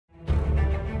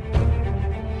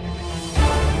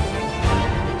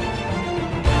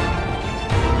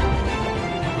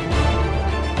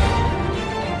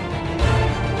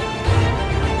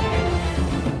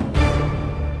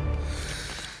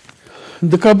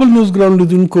د کابل نیوز ګراوند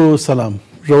لیدونکو سلام،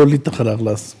 ژورلید ته ښه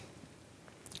راغلاست.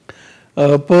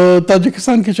 په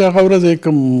تاجکستان کې چې هغه ورځ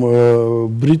کوم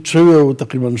برید شوی او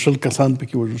تقریبا 20 کسان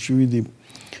پکې وژل شوي دي،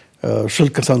 20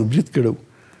 کسانو برید کړی.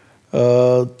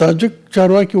 تاجک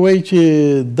چارواکي وایي چې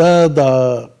دا د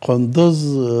قندوز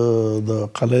د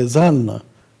قلعه ځان نه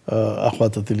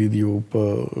اخواته تللي دي او په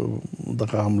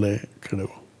دغه حمله کړې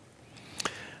وه.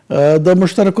 د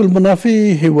مشترک المنافع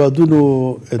هیوادونو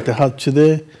اتحاد چې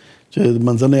دی، چې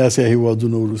منځنۍ اسیا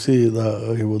هیوادونه او روسیې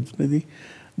دا هیوادونه دي،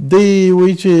 دی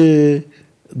وایي چې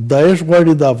داعش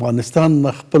غواړي د افغانستان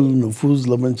نه خپل نفوذ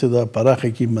له منځه د پراخه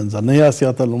کړي منځنۍ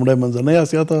اسیا ته، لومړی منځنۍ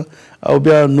اسیا ته او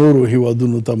بیا نورو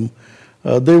هیوادونو ته.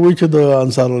 دی وایي چې د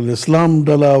انصار الاسلام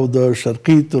ډله او د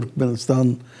شرقي ترکمنستان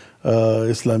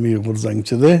اسلامي غورځنګ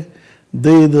چې دی،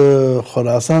 دی د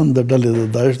خراسان د ډلې د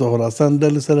داعش د خراسان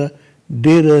ډلې سره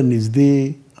ډېره نږدې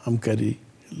همکاري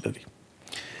لري.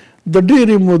 د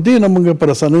ډېرې مودې نه موږ په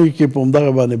رسنیو کې په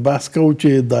همدغه باندې بحث کوو چې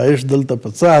داعش دلته په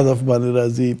څه هدف باندې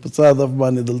راځي، په څه هدف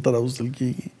باندې دلته راوستل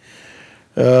کېږي.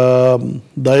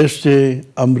 داعش چې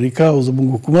امریکا او زموږ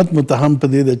حکومت متهم په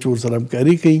دې ده چې ورسره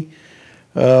همکاري کوي.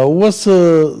 اوس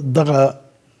دغه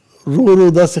ورو ورو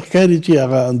داسې ښکاري چې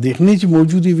هغه اندېښنې چې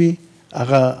موجودې وي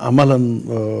هغه عملا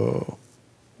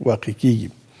واقع کېږي.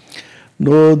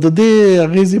 نو د دې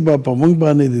اغیزې به په موږ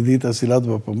باندې، د دې تحصیلات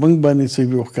به په موږ باندې څه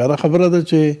وي. ښکاره خبره ده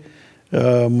چې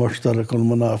مشترک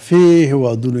المنافع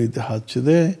هیوادونو اتحاد چې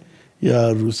دی یا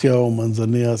روسیه او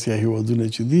منځنۍ اسیا هیوادونه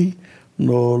چې دي،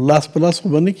 نو لاس په لاس خو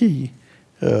به نه کېږي.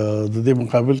 د دې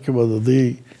مقابل کې به د دې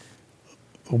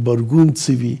غبرګون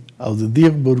څه وي او د دې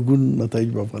غبرګون نتایج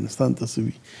به افغانستان ته څه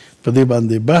وي، په دې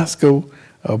باندې بحث کوو.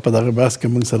 او په دغه بحث کې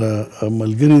موږ سره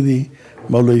ملګري دي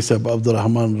مولوي صاحب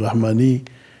عبدالرحمن رحماني،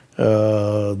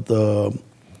 د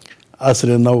عصر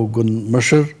نو ګوند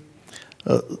مشر،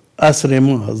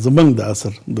 زمونږ د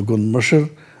عصر د ګوند مشر،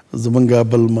 زمونږ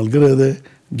بل ملګری دی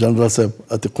جنرال صاحب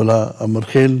عتیق الله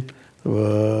امرخیل،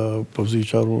 پوځي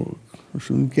چارو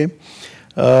شونکی.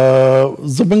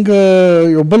 زمونږ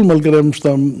یو بل ملګری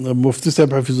مفتي صاحب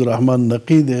حفیظ الرحمن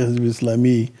نقی د حزب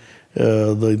اسلامي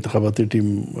د انتخاباتي ټیم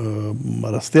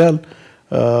مرستیال.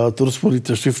 تر اوسه پورې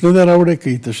تشریف نه دی راوړی، که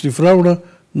یې تشریف راوړه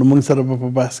نو موږ سره به په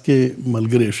بحث کې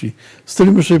ملګری شي.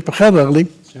 ستړي مه شئ، په خیر راغلی.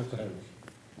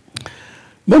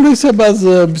 مولوی صاحب، از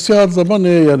بسیار زمان،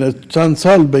 یعنی چند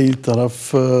سال به این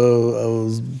طرف،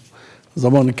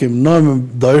 زمانی که نام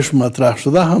داعش مطرح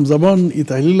شده، همزمان این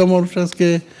تحلیل ما روش است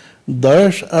که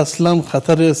داعش اصلا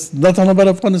خطر است نه تنها بر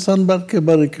افغانستان بلکه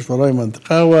برای کشورهای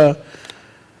منطقه و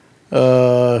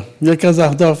یکی از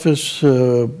اهدافش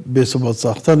بی‌ثبات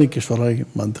ساختن کشورهای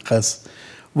منطقه است.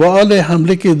 و حال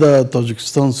حمله که در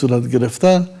تاجیکستان صورت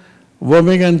گرفته و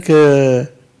میگن که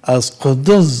از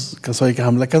قندوز کسایی که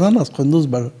حمله کردن از قندوز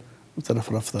بر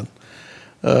طرف رفتن.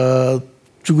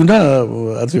 چگونه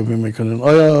ارزیابی میکنین؟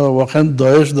 آیا واقعا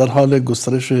داعش در حال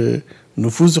گسترش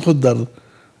نفوذ خود در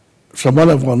شمال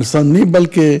افغانستان نه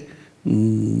بلکه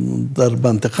در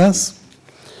منطقه است؟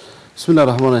 بسم الله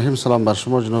الرحمن الرحیم. سلام بر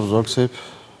شما جناب زاک صاحب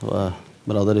و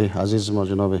برادر عزیز ما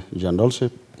جناب جنرال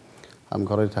صاحب،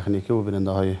 همکارای تکنیکی و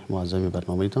بیننده های معظم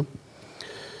برنامه ایتان.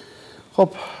 خب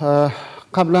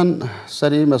قبلا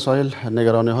سری مسائل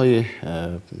نگرانی های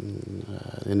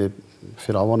یعنی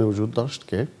فراوان وجود داشت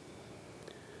که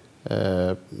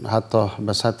حتی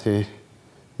به سطح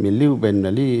ملی و بین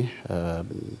المللی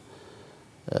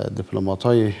دیپلمات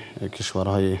های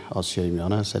کشورهای آسیای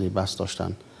میانه سری بحث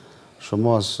داشتن.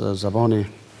 شما از زبان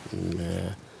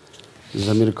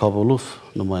زمیر کابولوف،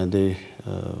 نماینده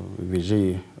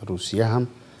ویژه روسیه، هم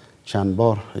چند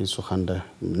بار این سخن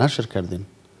نشر کردین.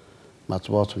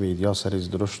 مطبوعات و میدیا سریز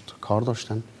درشت کار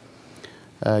داشتن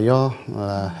یا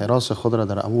حراس خود را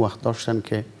در امو وقت داشتن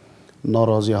که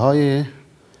ناراضی های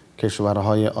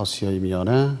کشورهای آسیای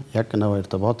میانه یک نوع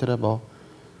ارتباطی را با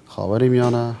خاور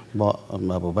میانه، با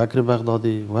ابوبکر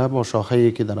بغدادی و با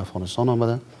شاخه‌ای که در افغانستان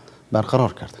آمده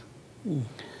برقرار کرده.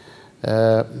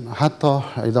 حتی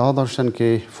ادعا داشتن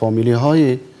که فامیلی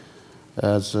های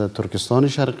از ترکستان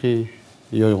شرقی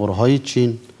یا ایغورهای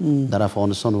چین در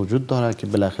افغانستان وجود داره که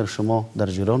بالاخره شما در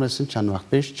جریان هستین. چند وقت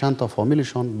پیش چند تا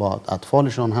فامیلشان با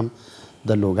اطفالشان هم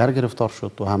در لوگر گرفتار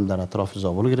شد و هم در اطراف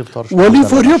زابل گرفتار شد. ولی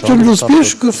فاریاب چند روز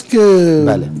پیش گفت که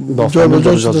بله با فامیل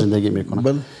در زندگی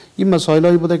میکنه. این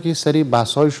مسائلی بوده که سری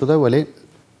بحث‌های شده، ولی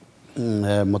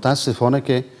متاسفانه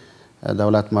که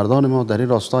دولت مردان ما در این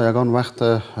راستا یگان وقت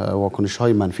واکنش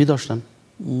های منفی داشتن.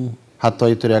 حتی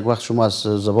اینطور یک وقت شما از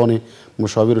زبان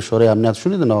مشاور شورای امنیت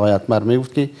شنیدین آقای اتمر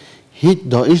میگفت که هیچ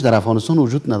داعش در افغانستان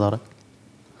وجود نداره.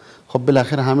 خب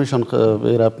بالاخره همهشان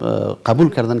قبول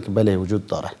کردن که بله وجود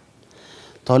داره.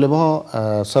 طالب‌ها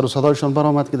سر و صدایشان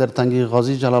برآمد که در تنگی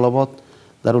غازی جلال آباد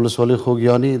در ولسوالی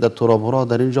خوگیانی، در تورابورا،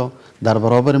 در اینجا در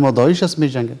برابر ما داعش است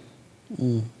میجنگه.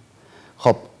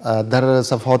 خب در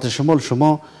صفحات شمال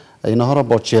شما اینها را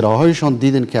با چهره هایشان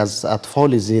دیدین که از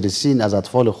اطفال زیر سین، از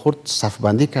اطفال خرد صف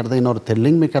بندی کرده اینا رو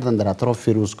ترلینگ میکردن در اطراف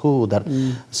فیروزکو، در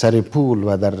سرپول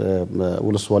و در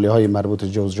ولسوالی های مربوط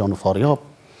جوزجان و فاریاب.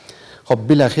 خب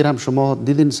بالاخره هم شما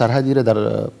دیدین سرحدی را در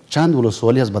چند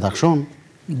ولسوالی از بدخشان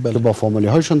که با فامیلی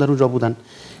هایشان در اونجا بودن.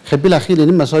 خب بالاخره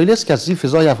این مسائلی است که از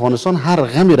فضای افغانستان هر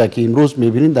غمی را که امروز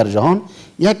میبینین در جهان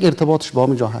یک ارتباطش با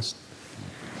همینجا هست.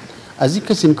 از این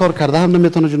کسی انکار کرده هم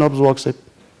نمیتونه جناب زواک صاحب،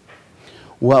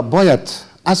 و باید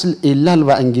اصل علل و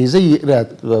انگیزه را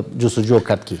جستجو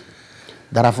کرد که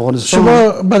در افغانستان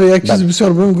شما برای یک چیز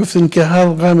بسیار مهم گفتین که هر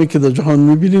غمی که در جهان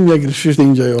میبینیم یک ریشش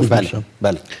اینجا یافت میشه.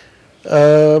 بله.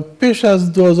 پیش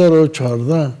از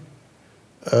 2014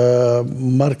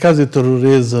 مرکز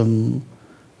تروریسم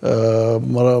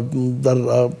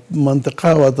در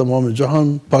منطقه و تمام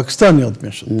جهان پاکستان یاد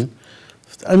میشد.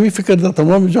 امی فکر در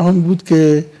تمام جهان بود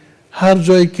که هر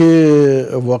جایی که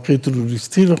واقع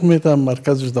تروریستی رخ میده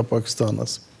مرکزش در پاکستان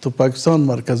است. تو پاکستان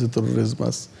مرکز تروریسم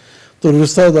است.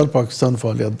 تروریست‌ها در پاکستان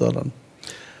فعالیت دارن.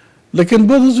 لیکن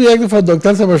بعد از یک دفعه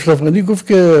دکتر صاحب اشرف غنی گفت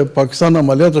که پاکستان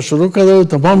عملیات شروع کرده و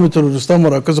تمام تروریست‌ها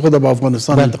مراکز خود به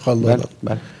افغانستان انتقال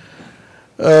دادن.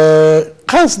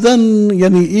 قصداً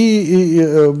یعنی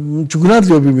چگونه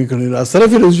ارزیابی میکنید از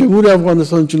طرف رئیس جمهور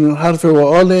افغانستان چنین حرف و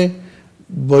آل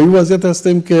با این وضعیت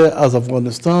هستیم که از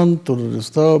افغانستان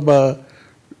تروریست‌ها به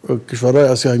کشورهای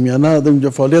آسیای میانه در اینجا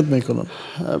فعالیت میکنن؟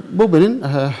 ببینین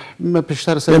من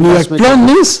پیشتر یعنی یک پلان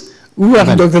نیست. اون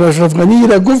وقت دکتر اشرف غنی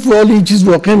را گفت ولی این چیز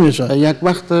واقع میشه. یک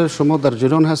وقت شما در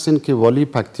جریان هستین که والی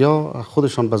پکتیا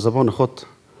خودشان به زبان خود،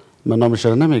 من نامش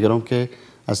را نمیگرم، که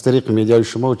از طریق میدیای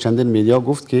شما و چندین میدیا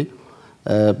گفت که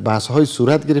بحث های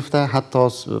صورت گرفته، حتی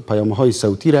پیام های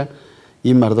صوتی را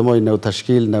این مردم های نو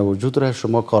تشکیل نو وجود را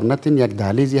شما کار نتین. یک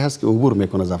دهلیزی هست که عبور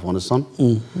میکنه از افغانستان،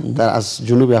 از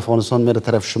جنوب افغانستان میره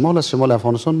طرف شمال، از شمال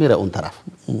افغانستان میره اون طرف.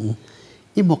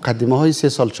 این مقدمه های 3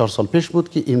 سال 4 سال پیش بود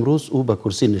که امروز او به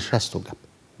کرسی نشست و گپ.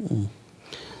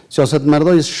 سیاست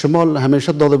مردای شمال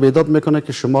همیشه داد و بیداد میکنه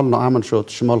که شمال ناامن شد،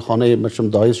 شمال خانه مردم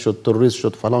داعش شد، تروریست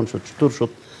شد، فلان شد، چطور شد.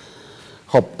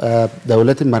 خب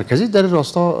دولت مرکزی در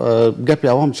راستا گپ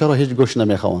عوام چرا هیچ گوش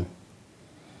نمیخوان؟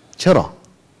 چرا؟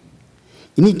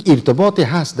 این ارتباطی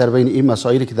هست در بین این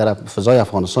مسائلی که در فضای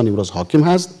افغانستان امروز حاکم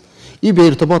هست. این به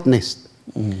ارتباط نیست.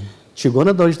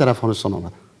 چگونه داعش در افغانستان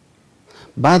آمد؟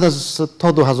 بعد از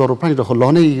تا 2005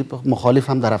 دخلانه مخالف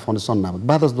هم در افغانستان نبود.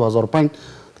 بعد از 2005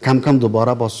 کم کم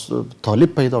دوباره با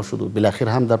طالب پیدا شد و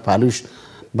بالاخره هم در پهلوش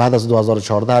بعد از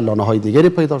 2014 لانه های دیگری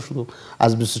پیدا شد و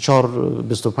از 24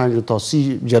 25 تا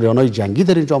 30 جریان های جنگی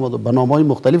در اینجا آمد و به نام های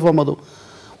مختلف آمد و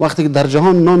وقتی که در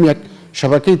جهان نام یک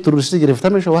شبکه تروریستی گرفته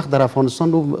میشه وقت در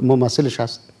افغانستان رو ممثلش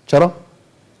هست. چرا؟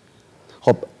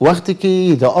 خب وقتی که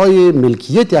ادعای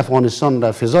ملکیت افغانستان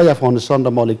را، فضای افغانستان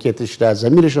را مالکیتش را،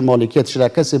 زمینش را مالکیتش را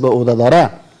کسی به عهده داره،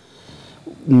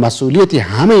 مسئولیت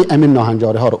همه امین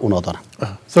ناهنجاری ها رو اونا دارن.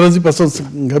 سر از این پس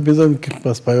گپ بزنیم که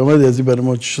پس پیامد از این برای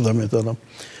ما چی شده میتونم.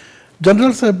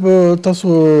 جنرال صاحب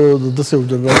تاسو داسې یو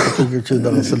جنرال چې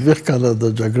دغه څلوېښت کاله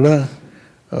د جګړه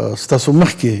ستاسو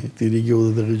مخکې تېرېږي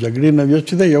او دغه جګړې نه بیا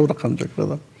چې ده یو رقم جګړه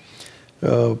ده.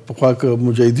 پخوا که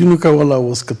مجاهدینو کوله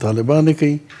اوس که طالبان یې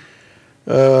کوي.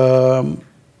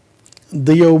 د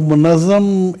یو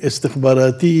منظم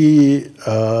استخباراتي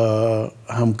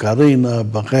همکارۍ نه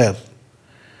بغیر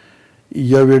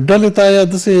یوې ډلې ته یا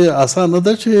داسې اسانه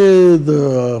ده چې د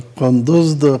قندوز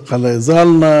د قلعه زال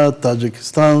نه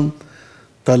تاجکستان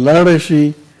ته لاړه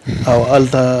شي او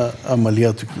هلته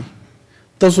عملیات وکړي.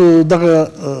 تاسو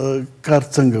دغه کار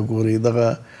څنګه ګورئ؟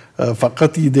 دغه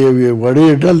فقط د یوې وړې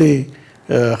ډلې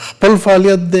خپل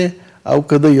فعالیت دی او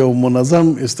که د یو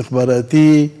منظم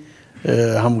استخباراتي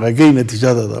همغږۍ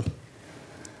نتیجه ده؟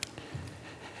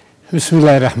 بسم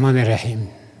الله الرحمن الرحیم.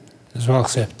 زواک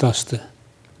صاحب تاسو ته،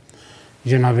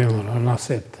 جناب مولانا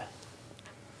صاحب ته،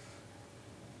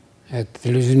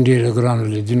 تلویزیون ډېرو ګرانو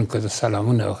لیدونکو ته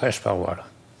سلامونه او ښه شپه غواړم.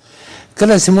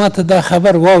 کله چې ما ته دا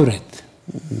خبر واورېد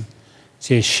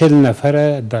چې 20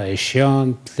 نفره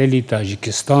داعشیان تللي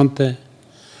تاجکستان ته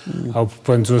او په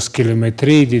 50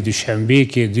 کیلومترۍ د دوشنبې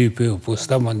کې دوی په یو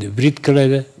پوسته باندې برید کړی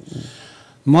دی،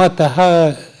 ما ته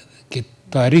هغه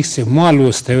تاریخ چې ما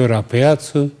لوستی و را په یاد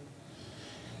سو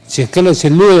چې کله چې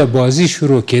لویه بازي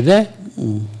شروع کېده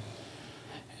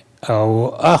او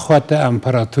اخواته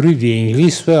امپراتوری د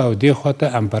انګلیس و او دې خواته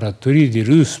امپراتوری د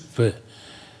روس په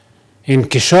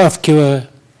انکشاف کې و،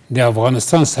 د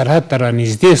افغانستان سرحد ته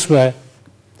رانږدې سوه،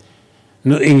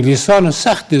 نو انګلیسانو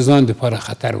سخت د ځان دپاره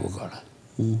خطر وګاڼه.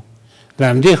 له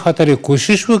همدې خاطر یې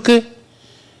کوشش وکړ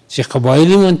چې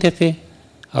قبایلي منطقې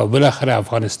او بالاخره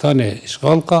افغانستان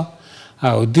اشغال کا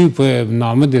او دوی په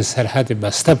نامه د سرحد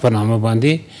بسته په نامه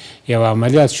باندې یو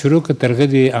عملیات شروع کړ تر هغه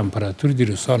د امپراتور د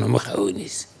روسانو مخه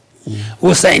ونیسي.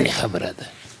 اوس عین خبره ده،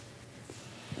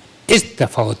 هېڅ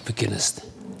تفاوت پکې نشته.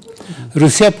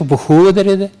 روسیه په پښو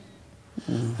ودرېده،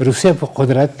 روسیه په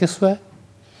قدرت کې سوه،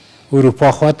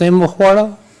 اروپا خواته یې مخ واړو،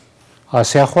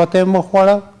 آسیا خواته یې مخ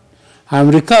واړو،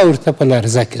 امریکا ورته په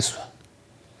لرزه کې سوه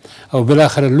او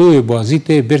بالاخره لویې بازي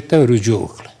ته یې بېرته رجوع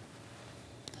وکړه.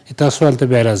 تاسو هلته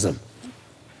بیا راځم.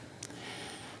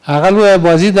 هغه لویه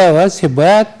بازي دا وه چې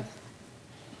باید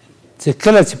چې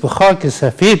کله چې په خاک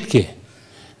سفید کې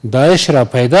داعش را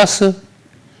پیدا سو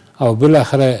او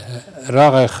بالاخره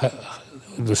راغی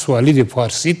ولسوالي د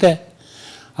فارسي ته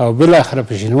او بالاخره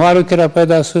په شینوارو کې را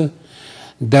پیدا سو،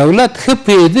 دولت ښه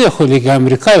پوهېده خو لږ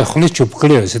امریکا یې خوله چوپ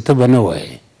کړې وه چې ته به نه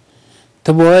وایې،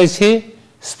 ته به وایې چې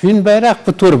سپین بیرغ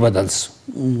په تور بدل سو،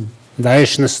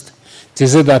 داعش نسته چې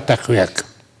زه دا تقویه کړم.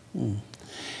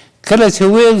 کله چې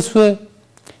ویل سوه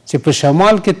چې په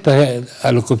شمال کې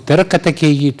هلیکوپټره کته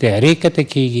کېږي، طیارې کته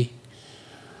کېږي،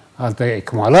 هلته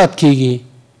اکمالات کېږي،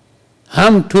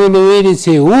 هم ټولو ویلي چې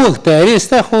اوه طیارې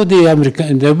سته خو د امریکا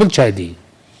د بل چا دي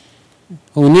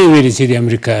او نه یې ویلي چې د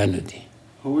امریکایانو دي.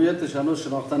 هویتش هنوز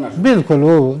شناخته نشد. بلکل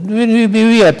او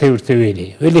هویت یې ورته ویلي.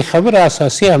 ولی خبره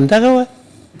اساسي همدغه وه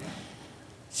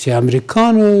چې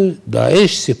امریکانو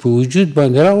داعش چې په وجود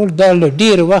باندې راوړ دا له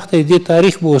ډېره وخته دې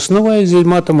تاریخ به اوس نه وایي، زه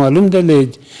ما ته معلوم ده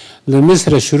له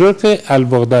مصره شروع کړې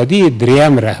البغدادي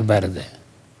دریم رهبر ده،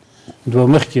 دوه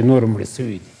مخکې نور مړه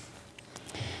سوي دي.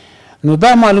 نو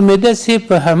دا معلومېده چې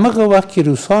په همغه وخت کې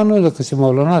روسانو لکه چې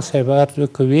مولانا صاحب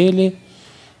ورته ویلې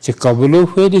چې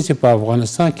کابلوف ویلي چې په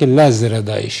افغانستان کې 10,000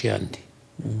 داعشیان دي،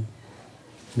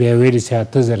 بیا ویلي چې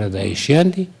 8,000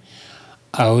 داعشیان دي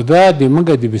او دا د موږ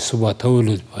د بې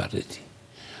ثباتولو لپاره دي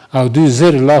او دوی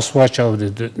زر لاس واچاو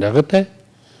دغه ته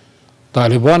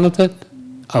طالبانو ته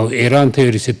او ایران ته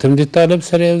ویلي چې ته هم د طالب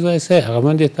سره یو ځای سئ، هغه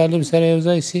هم د طالب سره یو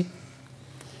ځای سي.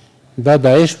 دا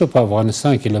داعش په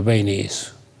افغانستان کې له بینه ایسو.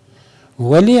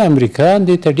 ولی امریکایان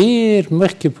دې ته ډېر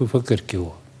مخکې په فکر کې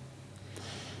وو.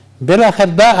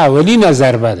 بالاخره دا اولینه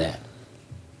ضربه ده.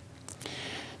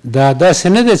 دا داسې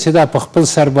نه ده چې دا په خپل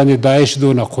سر باندې داعش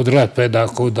دونه قدرت پیدا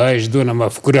کړو، داعش دونه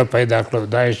مفکوره پیدا کړو،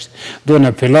 داعش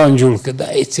دونه پلان جوړ کړ، دا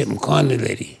هېڅ امکان نه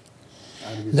لري.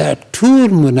 دا ټول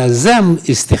منظم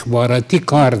استخباراتي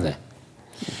کار ده.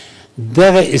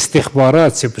 دغه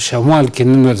استخبارات چې په شمال کې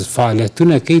نن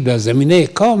فعالیتونه کوي دا زمینه یې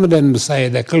کاملا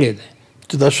مساعده کړې ده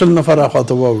چې دا 20 نفره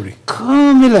خواته واوړي.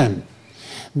 کاملا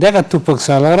دغه توپک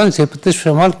سالاران چې په تش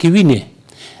شمال کې ویني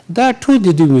دا ټول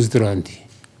د دوی مزدوران دي،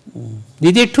 د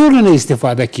دې ټولو نه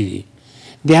استفاده کوي،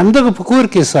 د همدغه په کور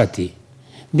کې ساتي،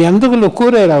 د همدغه له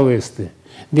کوره یې راویسته،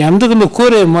 د همدغه له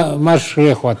کوره یې مارش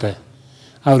کړی خواته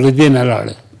او له دې نه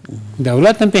لاړه.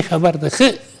 دولت هم پې خبر ده، ښه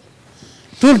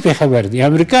ټول پې خبر دي،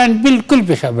 امریکایان بلکل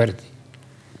پې خبر دي.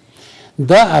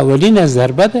 دا اولینه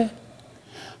ضربه ده.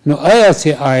 نو آیا چې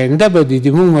آینده به د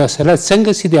موږ مسله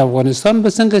څنګه سي، د افغانستان به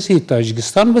څنګه سي،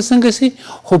 تاجکستان به څنګه سي،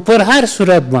 خو پر هر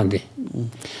صورت باندې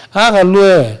هغه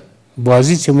لویه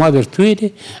بازي چې ما درته ویلې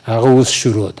هغه اوس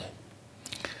شروع ده.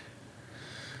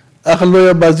 هغه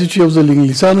لویه بازي چې یو ځل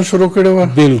انګلیسانو شروع کړې وه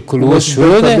بلکل اوس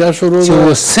شروع ده چې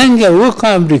اوس څنګه وکړه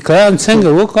امریکایان څنګه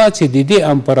وکړه چې د دې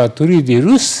امپراتوري د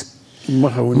روس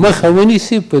مخه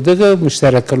ونیسي په دغه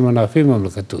مشترک المنافع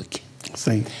مملکتو کې.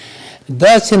 صحیح.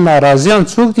 دا چې ناراضیان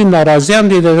څوک دي؟ ناراضیان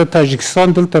دي د تاجکستان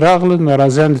دلته راغله،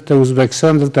 ناراضیان د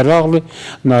ازبکستان دلته راغله،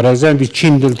 ناراضیان د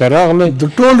چین دلته راغله، د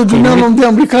ټولو دنیا نه د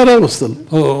امریکا راوستل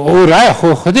او را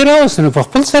خو خدای راوستل په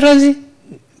خپل سر راځي.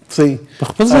 صحیح. په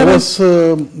خپل سر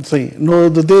صحیح. نو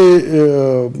د دې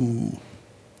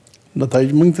نتایج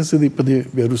موږ ته څه دي په دې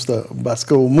بیا وروسته بحث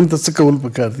کوو. موږ ته څه کول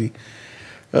پکار دي؟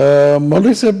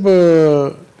 مولوی صاحب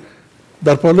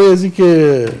در پالوی ازی که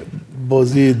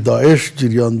بازی داعش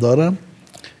جریان داره،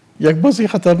 یک بازی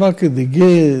خطرناک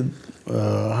دیگه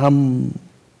هم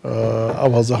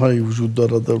آوازه های وجود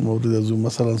داره در مورد از اون،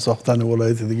 مثلا ساختن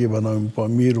ولایت دیگه به نام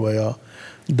پامیر و یا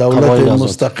دولت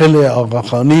مستقل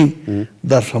آقاخانی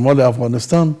در شمال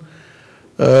افغانستان.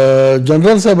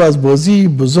 جنرال صاحب از بازی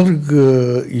بزرگ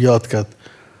یاد کرد.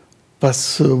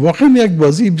 پس واقعا یک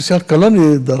بازی بسیار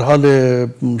کلانی در حال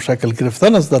شکل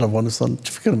گرفتن است در افغانستان.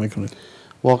 چه فکر میکنید؟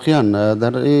 واقعا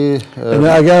در یعنی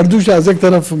اگر دوش از یک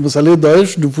طرف مسئله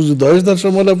داعش، نفوذ داعش در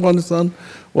شمال افغانستان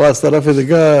و از طرف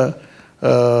دیگه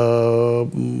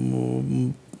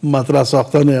مطرح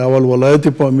ساختن اول ولایت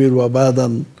پامیر و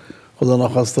بعدا خدا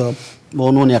نخواسته به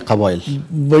عنوان یک قبایل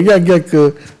به یک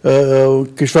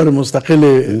کشور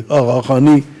مستقل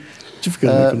آقاخانی، چی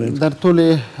فکر میکنید؟ در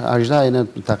طول 18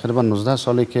 تقریبا 19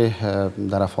 سالی که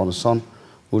در افغانستان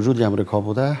وجود امریکا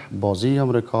بوده، بازی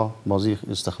امریکا، بازی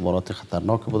استخباراتی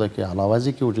خطرناک بوده که علاوه از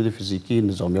اینکه وجود فیزیکی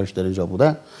نظامیاش در اینجا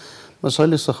بوده،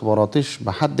 مسائل استخباراتیش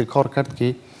به حد کار کرد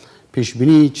که پیش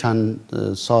بینی چند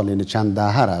سال، یعنی چند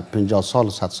دهه را، 50 سال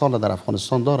 100 سال در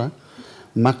افغانستان داره.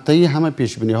 مقطعی همه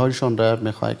پیش بینی هایشان را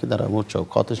میخواد که در امور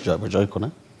چوکاتش جای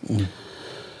کنه.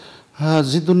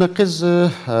 ضد و نقیض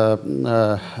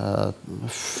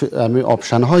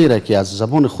آپشن هایی را که از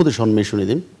زبان خودشان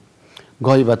میشنیدیم،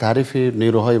 گاهی به تعریف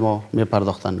نیروهای ما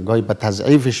میپرداختن، گاهی به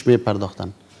تضعیفش میپرداختن،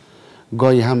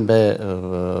 گاهی هم به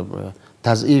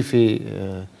تضعیف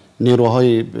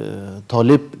نیروهای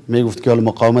طالب میگفت که حال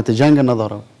مقاومت جنگ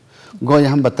نداره، گاهی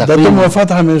هم به تقویم در تو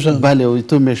موافقت همیشه بله و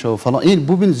تو میشه و فلان. این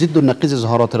ببین ضد و نقیض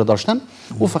اظهارات را داشتن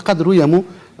و فقط روی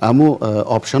امو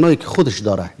آپشنایی که خودش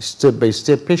داره استپ به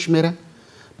استپ پیش میره.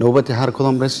 نوبت هر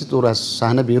کدام رسید او را از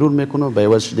صحنه بیرون میکنه، به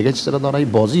عوض دیگه چیز را داره.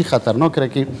 بازی خطرناک را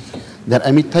که در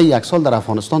امی تا 1 سال در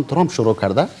افغانستان ترامپ شروع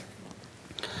کرده.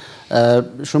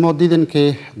 شما دیدین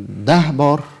که 10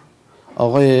 بار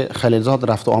آقای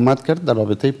خلیلزاد رفت و آمد کرد در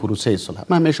رابطه پروسه صلح.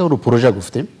 ما همیشه رو پروژه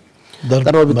گفتیم.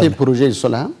 در رابطه پروژه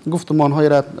صلح گفتمان‌های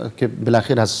را که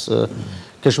بالاخره از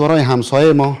کشورهای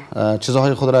همسایه ما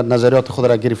چیزهای خود را، نظریات خود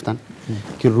را گرفتن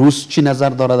که روس چی نظر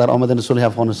داره در آمدن صلح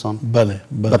افغانستان، بله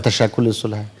و تشکل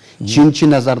صلح، چین چی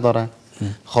نظر داره،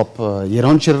 خب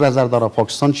ایران چی نظر داره،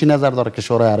 پاکستان چی نظر داره،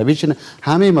 کشورهای عربی چی،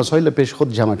 همه مسائل پیش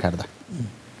خود جمع کرده.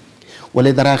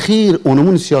 ولی در اخیر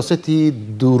اونمون سیاستی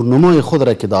دورنمای خود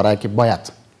را که داره که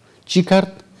باید چی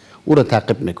کرد او را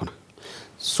تعقیب میکنه.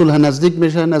 صلح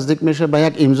نزدیک میشه به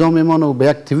یک امضا میمانه و به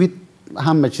یک توییت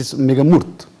همه چیز میگه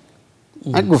مرد.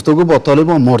 یک گفتگو با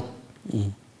طالبان مرد.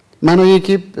 معنی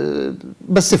که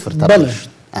به صفر تبدیل شد.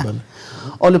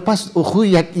 حالا پس خو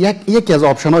یکی از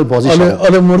آپشن های بازی شد.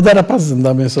 حالا مرده را پس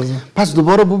زنده میسازه. پس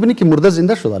دوباره ببینی که مرده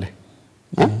زنده شد.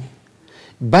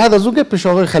 بعد از اون که پیش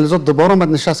آقای خلیلزاد دوباره آمد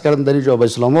نشست کردن در اینجا، به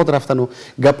اسلام آباد رفتن و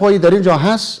گپایی در اینجا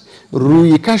هست.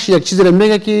 روی کش یک چیزی رو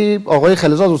میگه که آقای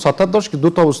خلیلزاد وساطت داشت که 2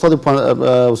 تا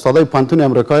استادای پانتون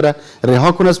امریکایی را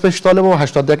رها کنه از پیش طالب و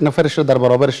 81 نفرش را در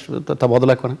برابرش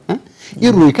تبادله کنه.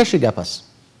 این روی کش گپ است.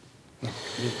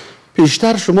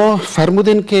 پیشتر شما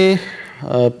فرمودین که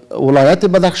ولایت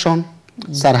بدخشان،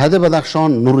 سرحد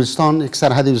بدخشان، نورستان یک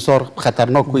سرحد بسیار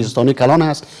خطرناک کوهستانی کلان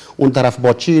هست. اون طرف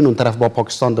با چین، اون طرف با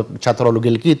پاکستان، چترال و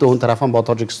گلگیت، و اون طرف هم با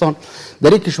تاجیکستان. در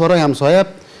این کشورهای همسایه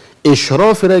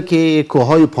اشراف را که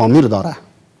کوههای پامیر داره.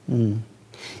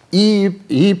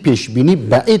 این پیش بینی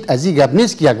بعید از این گپ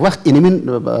نیست که یک وقت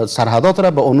این سرحدات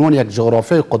را به عنوان یک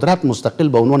جغرافیای قدرت مستقل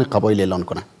به عنوان قبایل اعلان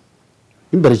کنه.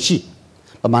 این برای چی؟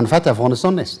 به منفعت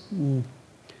افغانستان نیست.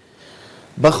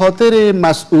 به خاطر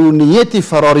مسئولیت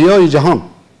فراریای جهان،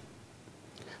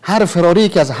 هر فراری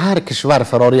که از هر کشور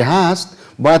فراری هست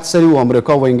باید سری و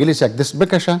امریکا و انگلیس یک دست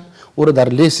بکشه او را در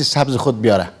لیست سبز خود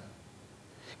بیاره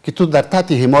که تو در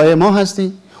تحت حمایه ما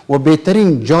هستی و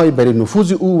بهترین جای برای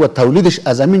نفوذ او و تولیدش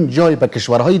از همین جای به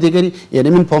کشورهای دیگری، یعنی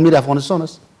من پامیر افغانستان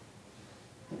است.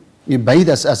 این بعید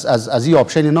از این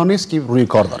آپشن اینا نیست که روی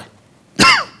کار داره.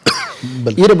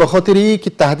 این به خاطر ای که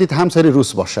تهدید هم سری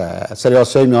روس باشه، سری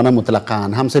آسیای میانه مطلقاً،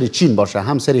 هم سری چین باشه،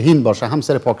 هم سری هند باشه، هم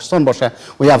سری پاکستان باشه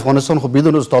و افغانستان خب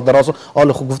بدون استاد دراز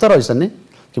حال خوب گفته رایسن نه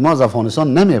که ما از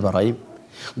افغانستان نمیبراییم.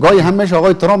 گاهی همش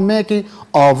آقای ترامپ میگه که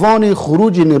آوان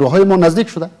خروج نیروهای ما نزدیک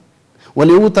شده،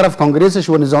 ولی اون طرف کنگرسش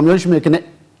و نظامیانش میگه که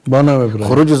نه،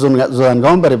 خروج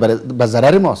زندگان به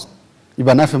ضرر ماست، این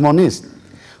به نفع ما نیست.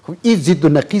 خب این ضد و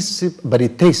نقیض برای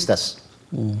تست است.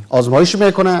 آزمایش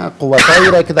میکنه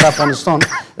قوتایی را که در افغانستان،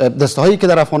 دستهایی که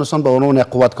در افغانستان به عنوان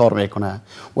قوت کار میکنه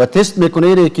و تست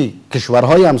میکنه که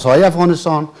کشورهای همسایه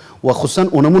افغانستان و خصوصا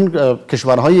اونمون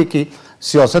کشورهایی که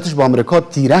سیاستش با امریکا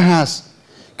تیره هست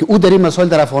که او در این مسائل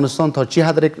در افغانستان تا چی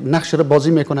حد نقش را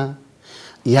بازی میکنه.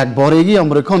 یک بارگی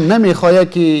امریکا نمیخواد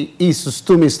که این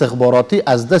سیستم استخباراتی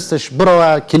از دستش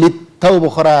بره، کلید تو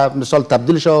بخوره، مثال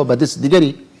تبدیل شه به دست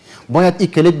دیگری. باید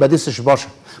این کلید به دستش باشه،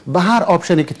 به هر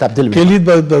آپشنی که تبدیل میشه کلید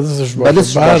باید به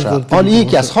دستش باشه. حالا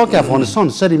یکی از خاک افغانستان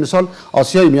سری مثال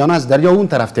آسیای میانه از دریا اون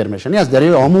طرف تر میشه، نه از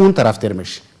دریای آمو اون طرف تر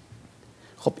میشه.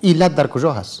 خب علت در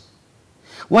کجا هست؟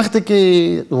 وقتی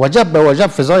که وجب به وجب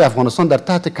فضای افغانستان در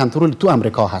تحت کنترل تو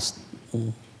امریکا هست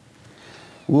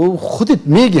و خودت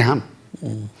میگی هم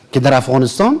که در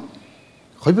افغانستان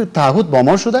خب تعهد با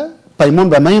ما شده، پیمان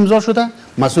به ما امضا شده،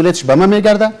 مسئولیتش به ما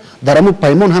میگرده. در همون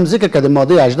پیمان هم ذکر کرده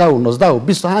ماده 18 و 19 و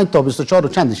 25 تا 24 و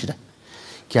چند شده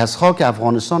که از خاک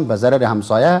افغانستان به ضرر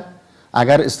همسایه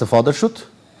اگر استفاده شد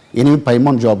یعنی این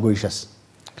پیمان جوابگویش است.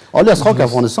 حالا از خاک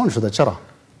افغانستان شده. چرا؟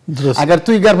 اگر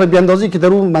توی گرم بیاندازی که در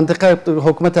اون منطقه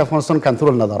حکومت افغانستان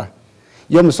کنترل نداره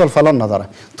یا مثال فلان نداره،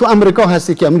 تو امریکا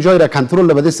هستی که همون جای را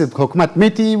کنترل به دست حکومت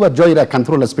میتی و جای را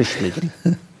کنترل از پیش میگیری.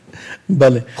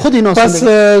 بله خود اینا پس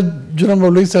جناب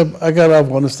مولوی صاحب اگر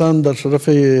افغانستان در شرف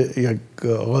یک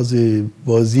آغاز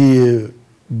بازی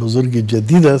بزرگ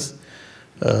جدید است،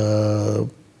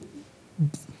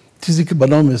 چیزی که به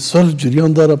نام صلح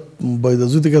جریان داره، باید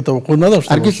از او دیگه توقع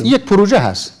نداشته باشیم. یک پروژه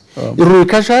هست،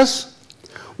 رویکش هست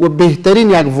و بهترین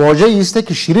یک واژه است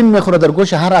که شیرین میخوره در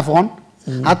گوش هر افغان،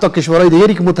 حتی کشورهای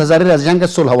دیگری که متضرر از جنگ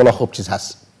صلح والا خوب چیز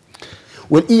هست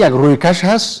و این یک رویکش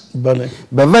هست. بله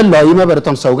به ولایی من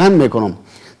براتون سوگند میکنم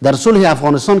در صلح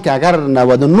افغانستان که اگر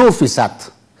 99%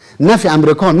 نفع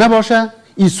امریکا نباشه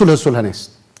این صلح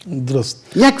نیست. درست.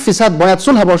 1% باید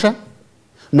صلح باشه،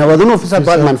 99%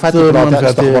 باید منفعت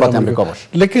استخبارات امریکا باشه.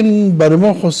 لیکن برای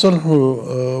ما خود صلح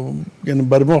یعنی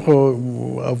برای ما خود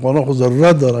افغان خود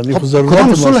ضرورت دارن. این خود ضرورت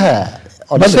کدام صلح؟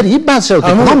 آدیسر این بحث شد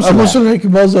که کدام صلحی که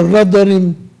ما ضرورت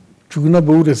داریم چگونه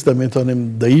به او رسیده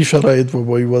میتونیم در این شرایط و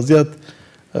با این وضعیت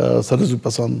سر زو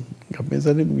پسان گپ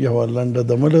میزنیم. یا لنډه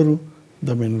دمه لرو،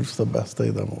 دمه وروسته بحث ته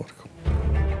ادامه ورکوو.